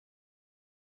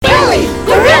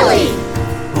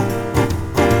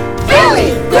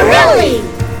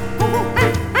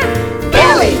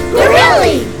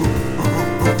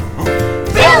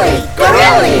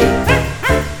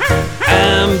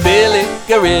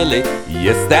Gorilly,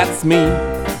 yes that's me.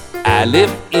 I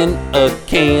live in a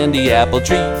candy apple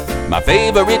tree. My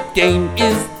favorite game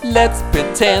is Let's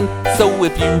Pretend. So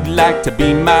if you'd like to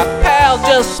be my pal,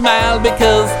 just smile,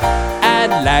 because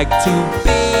I'd like to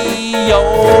be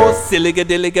your silly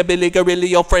gadilly Billy Gorilly,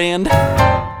 your friend.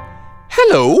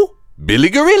 Hello, Billy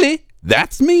Gorilly,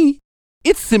 that's me.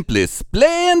 It's simply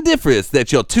splendiferous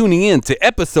that you're tuning in to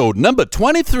episode number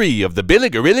 23 of the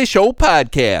Billy Gorilly Show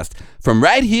podcast from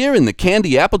right here in the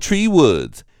Candy Apple Tree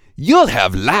Woods. You'll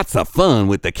have lots of fun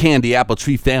with the Candy Apple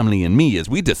Tree family and me as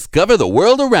we discover the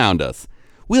world around us.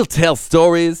 We'll tell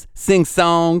stories, sing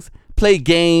songs, play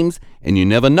games, and you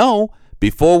never know,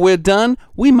 before we're done,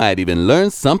 we might even learn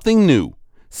something new.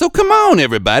 So come on,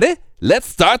 everybody, let's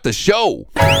start the show.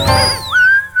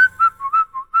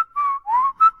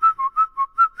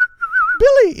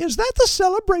 Billy, is that the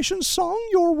celebration song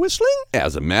you're whistling?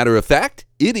 As a matter of fact,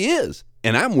 it is.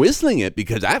 And I'm whistling it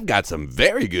because I've got some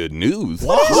very good news.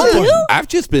 I've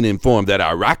just been informed that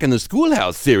our Rockin' the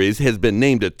Schoolhouse series has been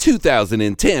named a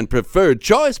 2010 Preferred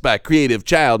Choice by Creative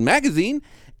Child magazine,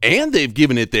 and they've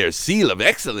given it their Seal of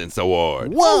Excellence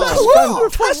award. Wow, that's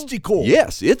fantastical.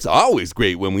 Yes, it's always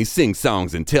great when we sing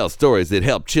songs and tell stories that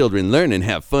help children learn and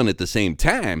have fun at the same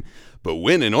time. But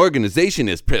when an organization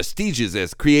as prestigious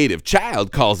as Creative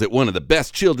Child calls it one of the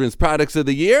best children's products of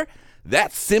the year,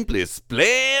 that's simply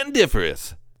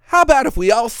splendiferous. How about if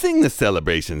we all sing the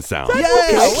celebration song?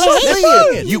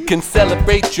 Yes. You can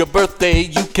celebrate your birthday,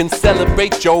 you can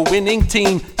celebrate your winning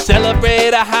team,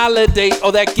 celebrate a holiday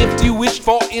or that gift you wished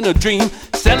for in a dream,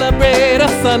 celebrate a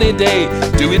sunny day,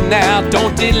 do it now,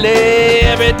 don't delay,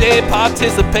 every day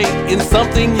participate in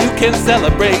something you can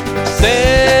celebrate.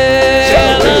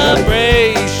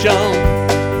 Celebration,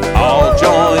 all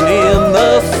join in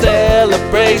the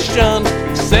celebration.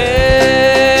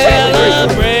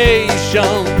 Celebration,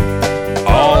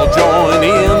 all join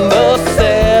in the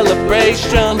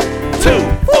celebration. 2,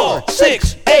 4,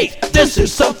 6, 8, this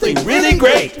is something really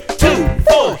great. 2,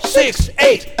 4, 6,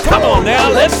 8, come on now,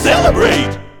 let's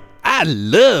celebrate. I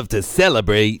love to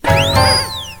celebrate.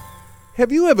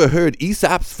 Have you ever heard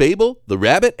Aesop's fable, The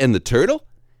Rabbit and the Turtle?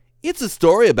 It's a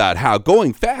story about how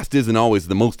going fast isn't always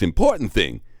the most important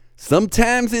thing.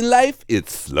 Sometimes in life,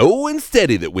 it's slow and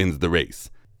steady that wins the race.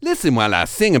 Listen while I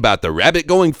sing about the rabbit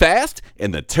going fast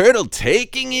and the turtle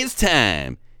taking his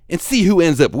time, and see who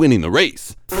ends up winning the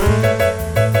race.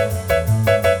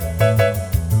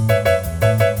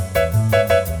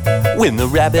 When the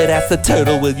rabbit asked the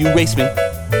turtle, will you race me?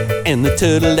 And the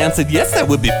turtle answered, yes, that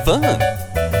would be fun.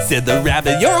 Said the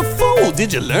rabbit, you're a fool,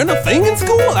 did you learn a thing in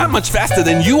school? I'm much faster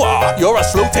than you are, you're a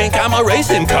slow tank, I'm a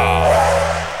racing car.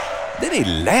 Then he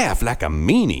laughed like a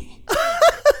meanie.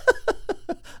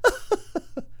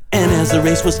 And as the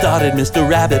race was started, Mr.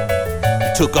 Rabbit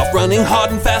took off running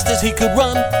hard and fast as he could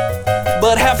run.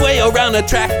 But halfway around the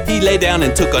track, he lay down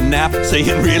and took a nap,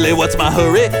 saying, really, what's my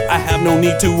hurry? I have no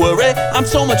need to worry. I'm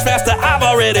so much faster, I've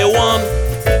already won.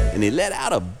 And he let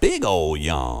out a big old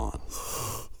yawn.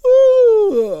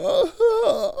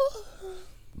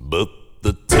 But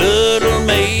the turtle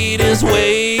made his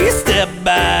way step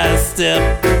by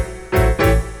step,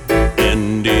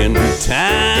 and in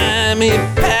time he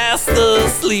passed the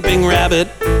sleeping rabbit.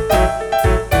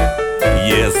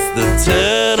 Yes, the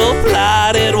turtle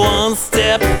plodded one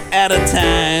step at a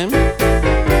time,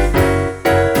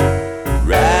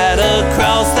 right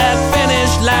across that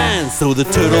finish line. So the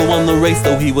turtle won the race,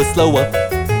 though he was slower.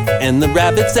 And the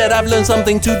rabbit said, I've learned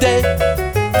something today.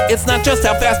 It's not just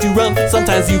how fast you run,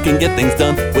 sometimes you can get things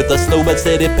done with a slow but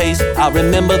steady pace. I'll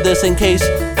remember this in case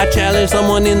I challenge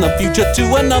someone in the future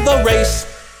to another race.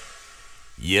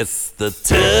 Yes, the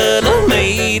turtle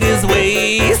made his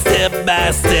way step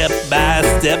by step by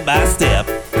step by step,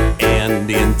 and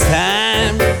in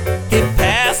time he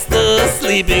passed the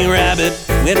sleeping rabbit,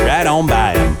 went right on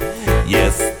by him.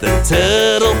 Yes, the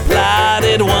turtle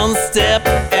plodded one step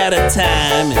at a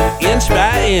time, and inch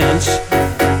by inch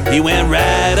he went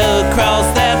right across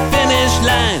that finish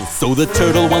line. So the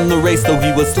turtle won the race, though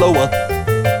he was slower.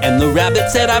 And the rabbit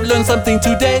said, I've learned something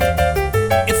today.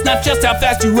 It's not just how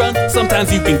fast you run,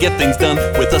 sometimes you can get things done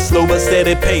with a slow but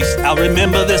steady pace. I'll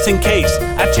remember this in case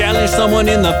I challenge someone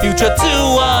in the future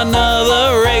to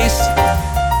another race.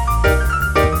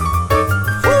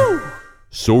 Woo!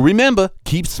 So remember,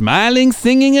 keep smiling,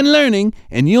 singing, and learning,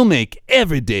 and you'll make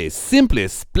every day simply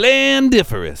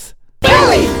splendiferous.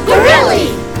 Billy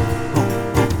Gorilly!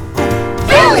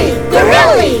 Billy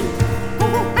Gorilly!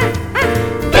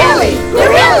 Billy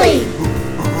Gorilly!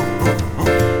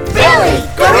 Billy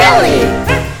Gorilly!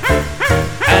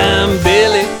 I'm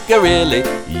Billy Gorilly,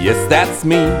 yes that's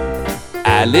me.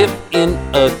 I live in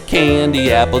a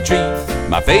candy apple tree.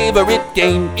 My favorite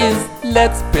game is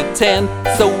Let's Pretend.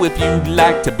 So if you'd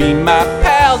like to be my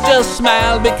pal, just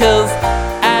smile, because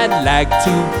I'd like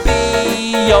to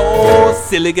be your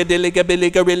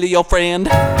silly-ga-dilly-ga-billy-ga-rilly, your friend.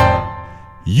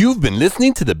 You've been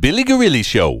listening to The Billy Gorilli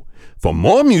Show. For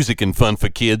more music and fun for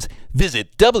kids,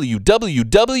 visit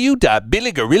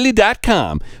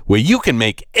www.billygorilli.com, where you can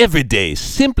make every day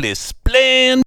simply splendid.